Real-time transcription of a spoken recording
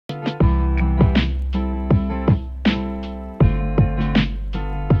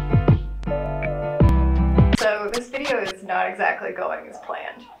not exactly going as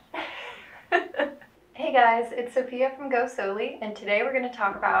planned. Hey guys, it's Sophia from Go Sewly, and today we're going to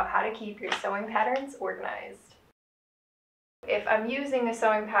talk about how to keep your sewing patterns organized. If I'm using a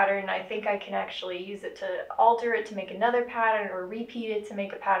sewing pattern, I think I can actually use it to alter it to make another pattern or repeat it to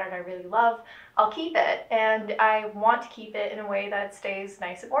make a pattern I really love, I'll keep it, and I want to keep it in a way that stays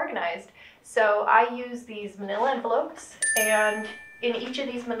nice and organized. So I use these manila envelopes, and in each of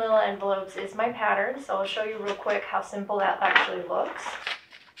these manila envelopes is my pattern, so I'll show you real quick how simple that actually looks.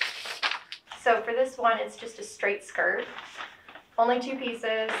 So for this one, it's just a straight skirt, only 2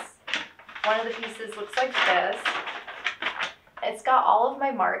 pieces. One of the pieces looks like this. It's got all of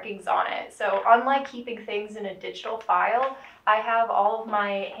my markings on it. So unlike keeping things in a digital file, I have all of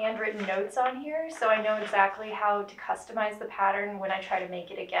my handwritten notes on here, so I know exactly how to customize the pattern when I try to make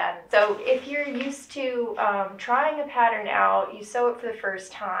it again. So if you're used to trying a pattern out, you sew it for the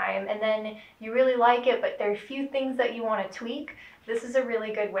first time, and then you really like it, but there are a few things that you want to tweak, this is a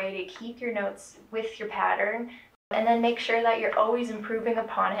really good way to keep your notes with your pattern, and then make sure that you're always improving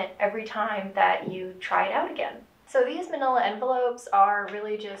upon it every time that you try it out again. So these manila envelopes are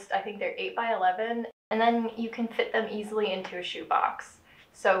really just, I think they're 8 by 11, and then you can fit them easily into a shoebox.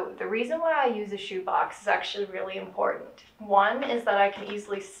 So the reason why I use a shoebox is actually really important. One is that I can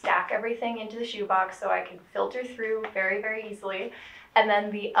easily stack everything into the shoebox so I can filter through very, very easily. And then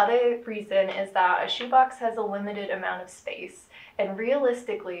the other reason is that a shoebox has a limited amount of space. And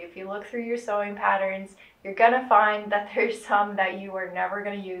realistically, if you look through your sewing patterns, you're gonna find that there's some that you are never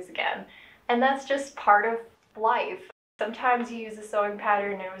gonna use again. And that's just part of life. Sometimes you use a sewing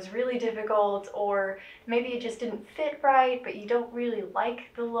pattern and it was really difficult, or maybe it just didn't fit right, but you don't really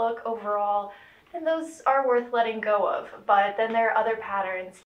like the look overall, and those are worth letting go of. But then there are other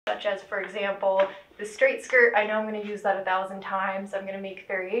patterns, such as, for example, the straight skirt. I know I'm going to use that 1,000 times. I'm going to make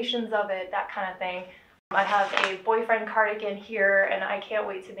variations of it, that kind of thing. I have a boyfriend cardigan here, and I can't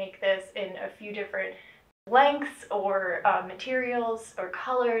wait to make this in a few different lengths or materials or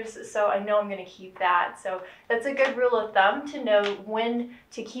colors, so I know I'm going to keep that. So that's a good rule of thumb to know when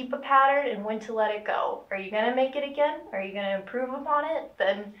to keep a pattern and when to let it go. Are you going to make it again? Are you going to improve upon it?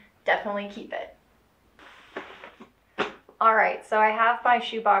 Then definitely keep it. Alright, so I have my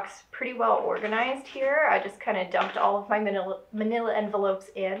shoebox pretty well organized here. I just kind of dumped all of my manila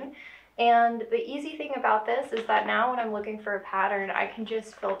envelopes in. And the easy thing about this is that now when I'm looking for a pattern, I can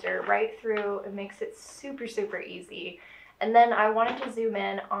just filter right through. It makes it super, super easy. And then I wanted to zoom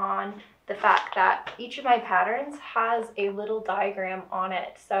in on the fact that each of my patterns has a little diagram on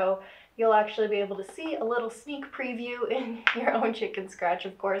it. So you'll actually be able to see a little sneak preview in your own chicken scratch,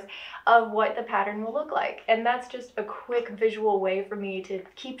 of course, of what the pattern will look like. And that's just a quick visual way for me to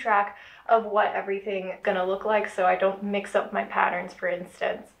keep track of what everything's gonna look like so I don't mix up my patterns, for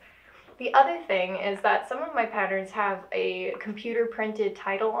instance. The other thing is that some of my patterns have a computer printed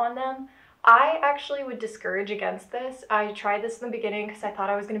title on them. I actually would discourage against this. I tried this in the beginning because I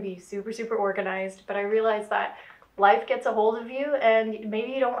thought I was going to be super, super organized, but I realized that life gets a hold of you and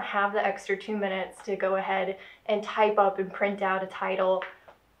maybe you don't have the extra 2 minutes to go ahead and type up and print out a title.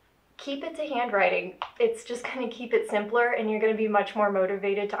 Keep it to handwriting. It's just going to keep it simpler, and you're going to be much more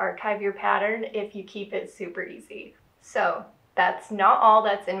motivated to archive your pattern if you keep it super easy. So that's not all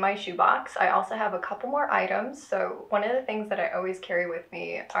that's in my shoebox. I also have a couple more items. So one of the things that I always carry with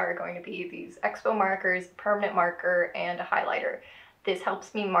me are going to be these expo markers, permanent marker, and a highlighter. This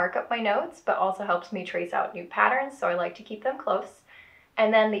helps me mark up my notes, but also helps me trace out new patterns, so I like to keep them close.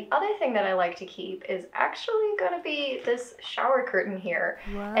 And then the other thing that I like to keep is actually going to be this shower curtain here.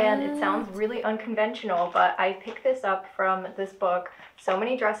 What? And it sounds really unconventional, but I picked this up from this book, So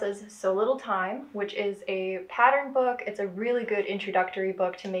Many Dresses, So Little Time, which is a pattern book. It's a really good introductory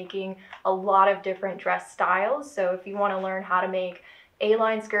book to making a lot of different dress styles. So if you want to learn how to make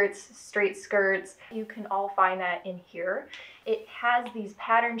A-line skirts, straight skirts, you can all find that in here. It has these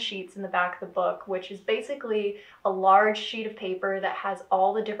pattern sheets in the back of the book, which is basically a large sheet of paper that has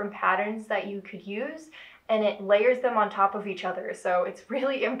all the different patterns that you could use, and it layers them on top of each other. So it's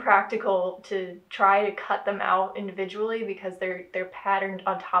really impractical to try to cut them out individually because they're patterned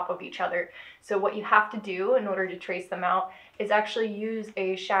on top of each other. So what you have to do in order to trace them out is actually use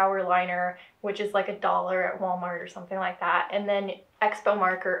a shower liner, which is like $1 at Walmart or something like that, and then expo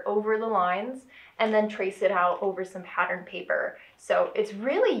marker over the lines, and then trace it out over some pattern paper. So it's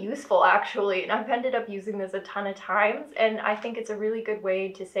really useful actually, and I've ended up using this a ton of times, and I think it's a really good way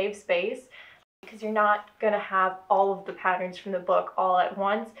to save space because you're not going to have all of the patterns from the book all at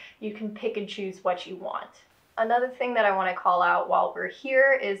once. You can pick and choose what you want. Another thing that I want to call out while we're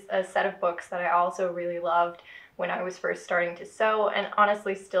here is a set of books that I also really loved when I was first starting to sew, and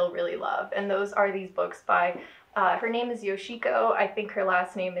honestly still really love. And those are these books by Her name is Yoshiko. I think her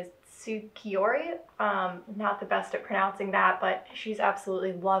last name is Tsukiori. Not the best at pronouncing that, but she's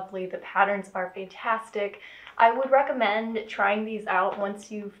absolutely lovely. The patterns are fantastic. I would recommend trying these out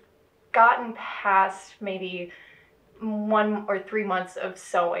once you've gotten past maybe 1 or 3 months of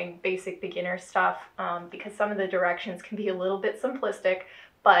sewing basic beginner stuff, because some of the directions can be a little bit simplistic,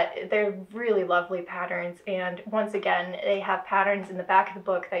 but they're really lovely patterns. And once again, they have patterns in the back of the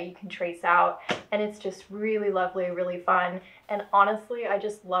book that you can trace out, and it's just really lovely, really fun. And honestly, I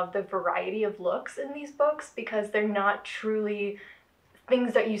just love the variety of looks in these books because they're not truly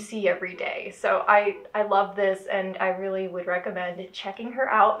things that you see every day. So I love this, and I really would recommend checking her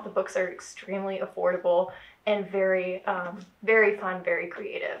out. The books are extremely affordable and very, very fun, very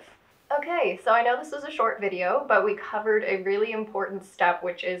creative. Okay, so I know this was a short video, but we covered a really important step,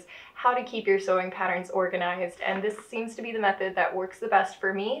 which is how to keep your sewing patterns organized. And this seems to be the method that works the best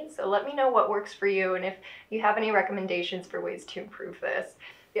for me. So let me know what works for you and if you have any recommendations for ways to improve this.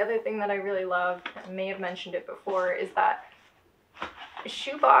 The other thing that I really love, I may have mentioned it before, is that a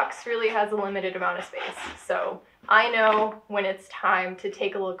shoebox really has a limited amount of space. So I know when it's time to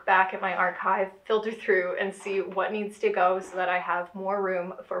take a look back at my archive, filter through, and see what needs to go so that I have more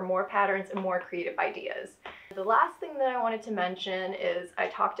room for more patterns and more creative ideas. The last thing that I wanted to mention is I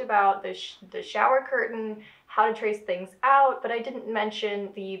talked about the shower curtain, how to trace things out, but I didn't mention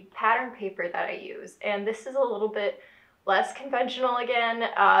the pattern paper that I use. And this is a little bit less conventional again.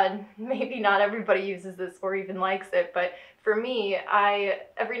 Maybe not everybody uses this or even likes it, but for me,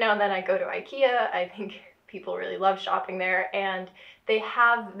 every now and then I go to IKEA. I think people really love shopping there, and they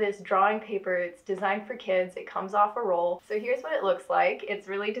have this drawing paper. It's designed for kids. It comes off a roll. So here's what it looks like. It's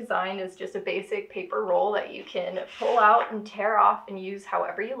really designed as just a basic paper roll that you can pull out and tear off and use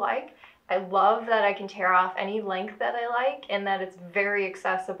however you like. I love that I can tear off any length that I like and that it's very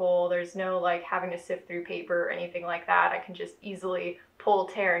accessible. There's no like having to sift through paper or anything like that. I can just easily pull,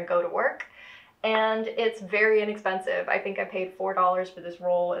 tear, and go to work. And it's very inexpensive. I think I paid $4 for this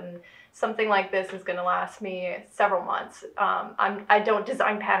roll, and something like this is gonna last me several months. I don't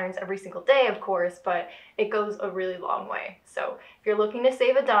design patterns every single day, of course, but it goes a really long way. So if you're looking to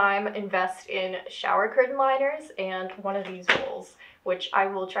save a dime, invest in shower curtain liners and one of these rolls, which I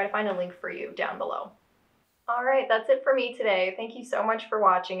will try to find a link for you down below. All right, that's it for me today. Thank you so much for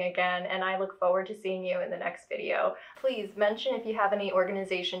watching again, and I look forward to seeing you in the next video. Please mention if you have any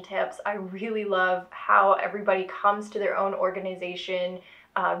organization tips. I really love how everybody comes to their own organization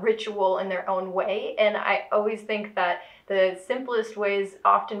ritual in their own way, and I always think that the simplest ways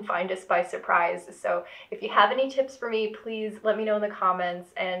often find us by surprise. So if you have any tips for me, please let me know in the comments,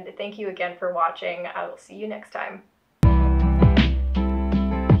 and thank you again for watching. I will see you next time.